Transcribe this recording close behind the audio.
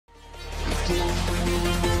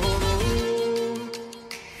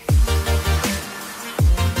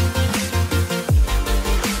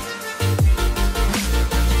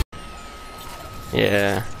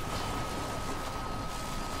Yeah.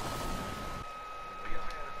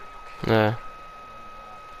 Yeah.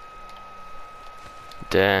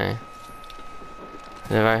 Dang.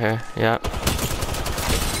 They're right here. Yep.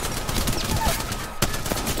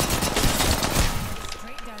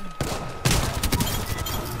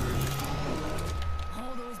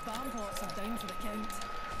 All those bomb pots are down for the count.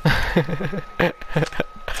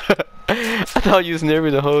 I thought you was near me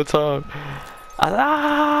the whole time.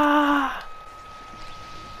 Allah!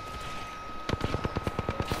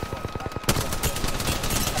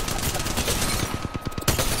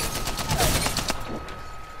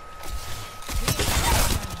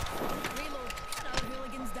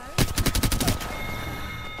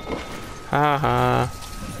 Haha.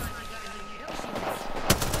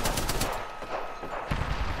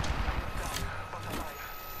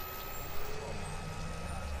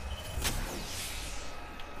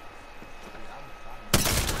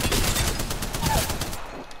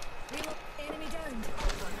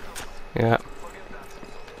 Yeah.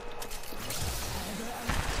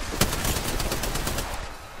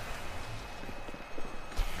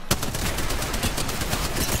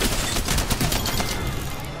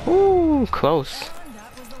 Ooh, close.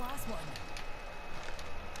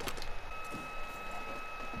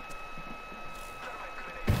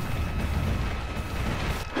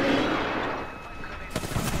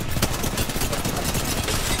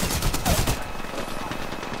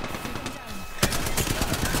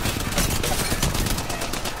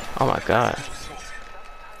 Oh my god.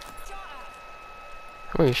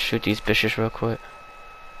 Let me shoot these bitches real quick.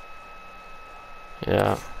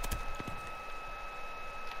 Yeah.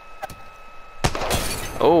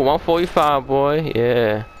 Oh, 145, boy.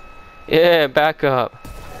 Yeah. Yeah, back up.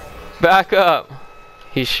 Back up.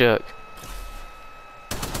 He shook.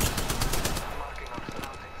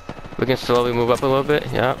 We can slowly move up a little bit.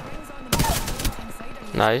 Yep.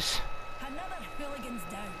 Nice.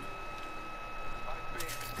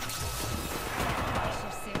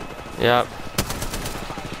 Yep.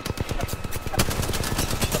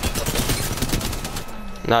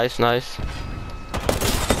 Nice, nice.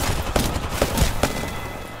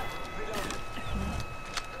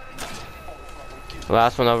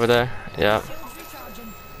 Last one over there. Yep.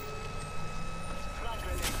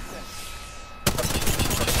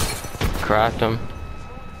 Cracked him.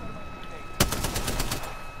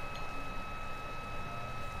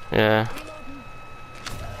 Yeah.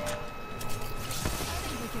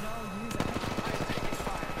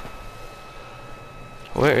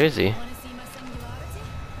 Where is he?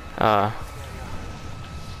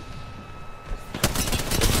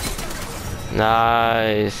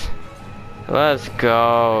 Nice. Let's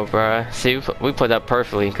go, bruh. See, we played that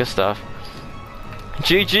perfectly. Good stuff.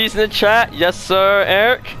 GG's in the chat. Yes, sir,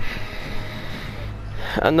 Eric.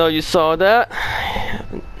 I know you saw that.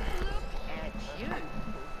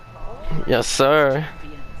 Yes, sir.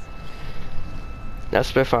 That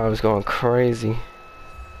Spitfire was going crazy.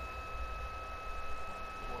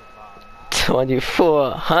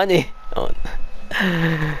 2400.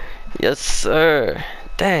 Yes, sir.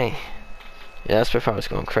 Dang. Yeah, that Spitfire was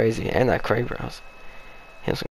going crazy. And that Kraber house.